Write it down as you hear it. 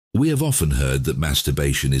We have often heard that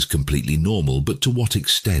masturbation is completely normal, but to what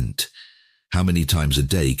extent? How many times a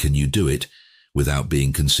day can you do it without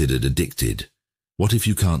being considered addicted? What if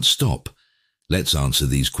you can't stop? Let's answer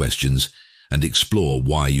these questions and explore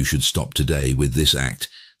why you should stop today with this act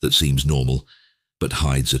that seems normal but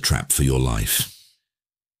hides a trap for your life.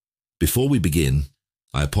 Before we begin,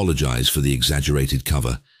 I apologize for the exaggerated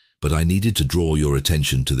cover, but I needed to draw your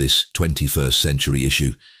attention to this 21st century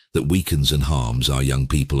issue that weakens and harms our young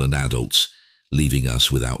people and adults, leaving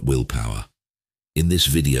us without willpower. In this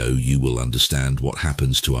video, you will understand what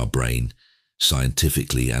happens to our brain,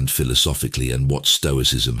 scientifically and philosophically, and what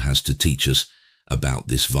Stoicism has to teach us about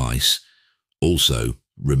this vice. Also,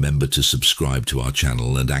 remember to subscribe to our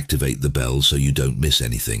channel and activate the bell so you don't miss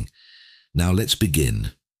anything. Now let's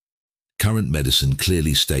begin. Current medicine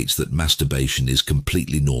clearly states that masturbation is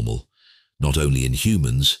completely normal, not only in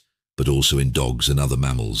humans, but also in dogs and other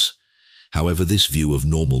mammals. However, this view of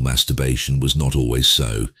normal masturbation was not always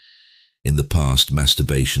so. In the past,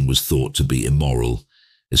 masturbation was thought to be immoral,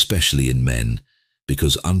 especially in men,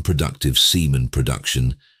 because unproductive semen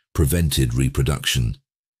production prevented reproduction.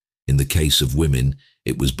 In the case of women,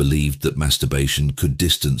 it was believed that masturbation could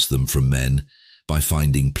distance them from men by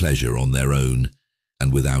finding pleasure on their own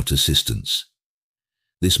and without assistance.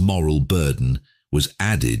 This moral burden was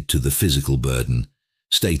added to the physical burden,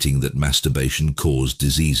 stating that masturbation caused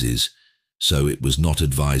diseases, so it was not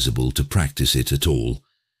advisable to practice it at all.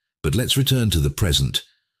 But let's return to the present.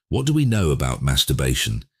 What do we know about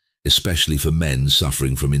masturbation, especially for men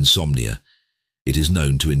suffering from insomnia? It is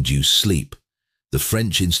known to induce sleep. The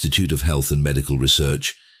French Institute of Health and Medical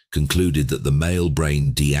Research concluded that the male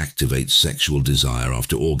brain deactivates sexual desire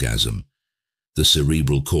after orgasm. The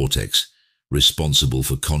cerebral cortex, responsible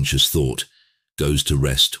for conscious thought, goes to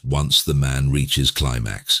rest once the man reaches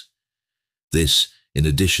climax. This, in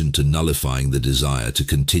addition to nullifying the desire to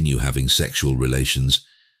continue having sexual relations,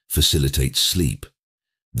 facilitates sleep.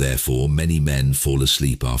 Therefore, many men fall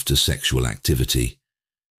asleep after sexual activity.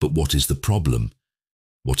 But what is the problem?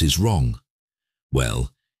 What is wrong?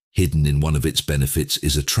 Well, hidden in one of its benefits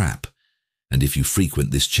is a trap, and if you frequent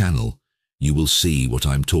this channel, you will see what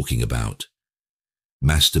I'm talking about.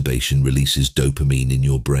 Masturbation releases dopamine in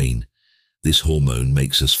your brain. This hormone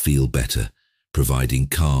makes us feel better, providing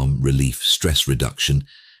calm, relief, stress reduction,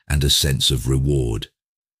 and a sense of reward.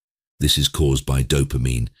 This is caused by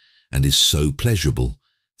dopamine and is so pleasurable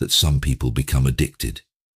that some people become addicted.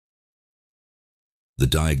 The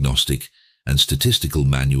Diagnostic and Statistical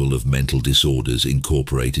Manual of Mental Disorders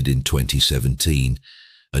incorporated in 2017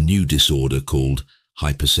 a new disorder called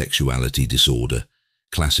hypersexuality disorder,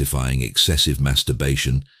 classifying excessive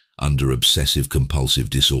masturbation under obsessive-compulsive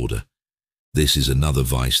disorder. This is another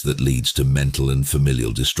vice that leads to mental and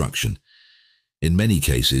familial destruction. In many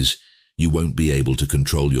cases, you won't be able to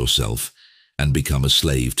control yourself and become a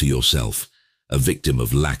slave to yourself, a victim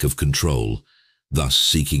of lack of control, thus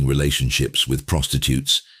seeking relationships with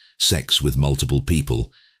prostitutes, sex with multiple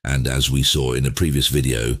people, and, as we saw in a previous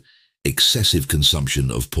video, excessive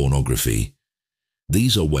consumption of pornography.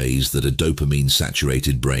 These are ways that a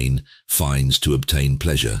dopamine-saturated brain finds to obtain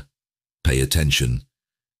pleasure. Pay attention.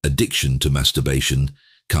 Addiction to masturbation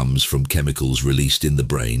comes from chemicals released in the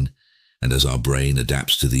brain, and as our brain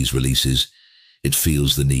adapts to these releases, it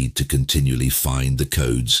feels the need to continually find the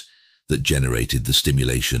codes that generated the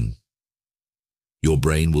stimulation. Your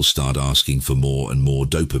brain will start asking for more and more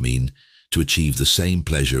dopamine to achieve the same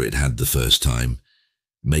pleasure it had the first time,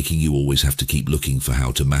 making you always have to keep looking for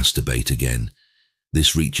how to masturbate again.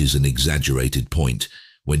 This reaches an exaggerated point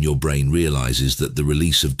when your brain realizes that the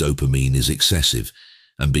release of dopamine is excessive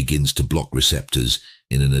and begins to block receptors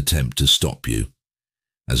in an attempt to stop you.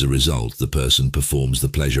 As a result, the person performs the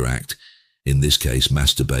pleasure act, in this case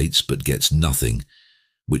masturbates, but gets nothing,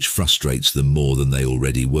 which frustrates them more than they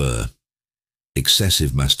already were.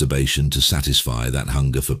 Excessive masturbation to satisfy that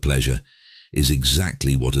hunger for pleasure is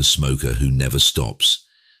exactly what a smoker who never stops,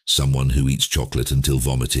 someone who eats chocolate until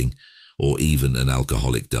vomiting, or even an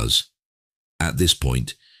alcoholic does. At this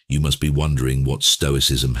point, you must be wondering what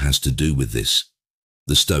Stoicism has to do with this.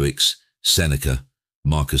 The Stoics, Seneca,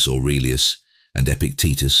 Marcus Aurelius, and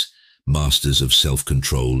Epictetus, masters of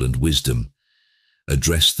self-control and wisdom,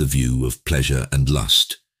 addressed the view of pleasure and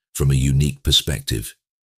lust from a unique perspective.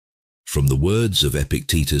 From the words of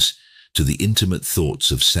Epictetus to the intimate thoughts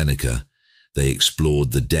of Seneca, they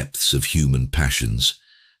explored the depths of human passions,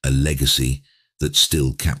 a legacy that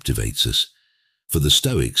still captivates us. For the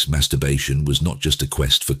Stoics, masturbation was not just a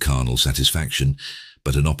quest for carnal satisfaction,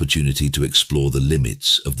 but an opportunity to explore the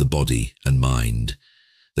limits of the body and mind.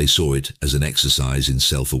 They saw it as an exercise in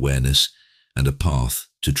self-awareness and a path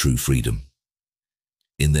to true freedom.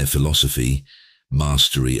 In their philosophy,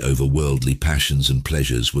 mastery over worldly passions and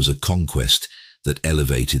pleasures was a conquest that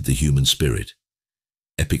elevated the human spirit.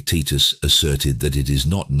 Epictetus asserted that it is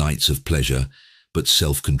not nights of pleasure, but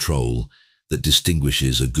self-control that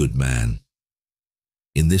distinguishes a good man.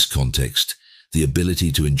 In this context, the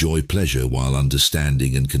ability to enjoy pleasure while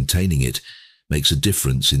understanding and containing it makes a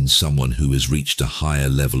difference in someone who has reached a higher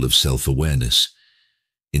level of self-awareness.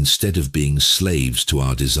 Instead of being slaves to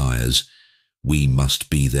our desires, we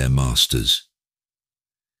must be their masters.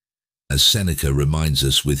 As Seneca reminds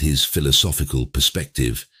us with his philosophical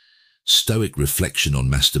perspective, Stoic reflection on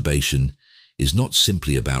masturbation is not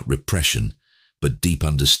simply about repression, but deep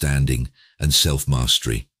understanding and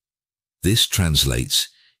self-mastery. This translates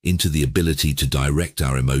into the ability to direct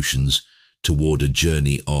our emotions toward a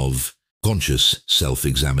journey of conscious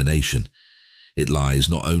self-examination. It lies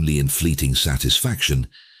not only in fleeting satisfaction,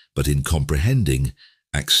 but in comprehending,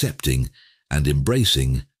 accepting, and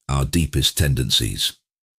embracing our deepest tendencies.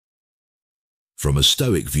 From a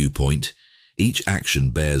Stoic viewpoint, each action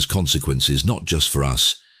bears consequences not just for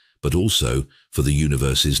us, but also for the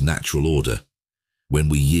universe's natural order. When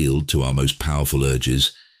we yield to our most powerful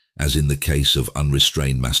urges, as in the case of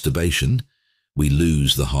unrestrained masturbation, we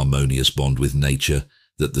lose the harmonious bond with nature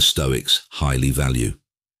that the Stoics highly value.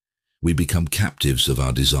 We become captives of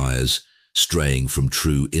our desires, straying from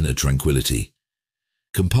true inner tranquility.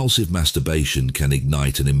 Compulsive masturbation can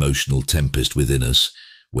ignite an emotional tempest within us,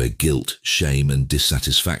 where guilt, shame, and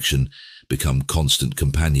dissatisfaction become constant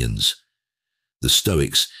companions. The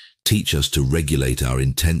Stoics teach us to regulate our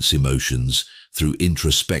intense emotions through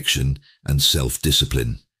introspection and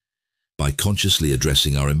self-discipline. By consciously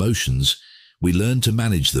addressing our emotions, we learn to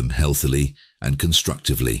manage them healthily and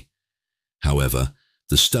constructively. However,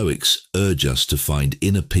 the Stoics urge us to find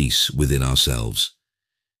inner peace within ourselves.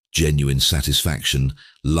 Genuine satisfaction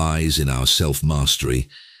lies in our self-mastery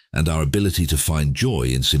and our ability to find joy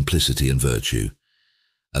in simplicity and virtue.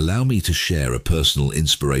 Allow me to share a personal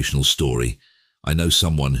inspirational story. I know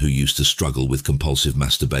someone who used to struggle with compulsive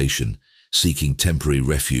masturbation, seeking temporary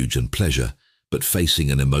refuge and pleasure, but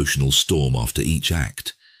facing an emotional storm after each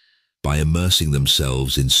act. By immersing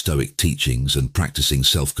themselves in Stoic teachings and practicing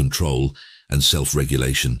self-control and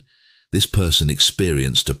self-regulation, this person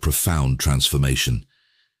experienced a profound transformation.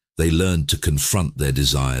 They learned to confront their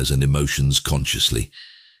desires and emotions consciously,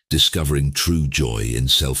 discovering true joy in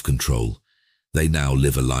self-control. They now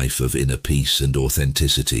live a life of inner peace and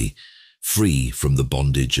authenticity, free from the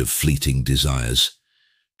bondage of fleeting desires.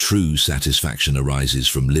 True satisfaction arises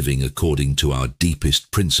from living according to our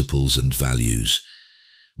deepest principles and values.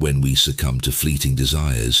 When we succumb to fleeting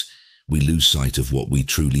desires, we lose sight of what we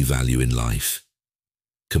truly value in life.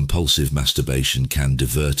 Compulsive masturbation can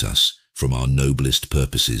divert us from our noblest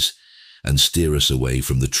purposes and steer us away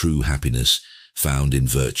from the true happiness found in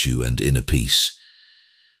virtue and inner peace.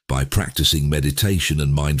 By practicing meditation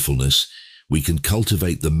and mindfulness, we can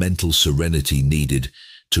cultivate the mental serenity needed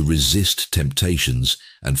to resist temptations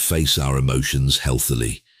and face our emotions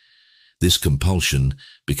healthily. This compulsion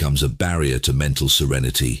becomes a barrier to mental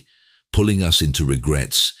serenity, pulling us into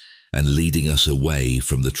regrets and leading us away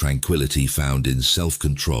from the tranquility found in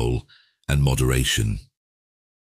self-control and moderation.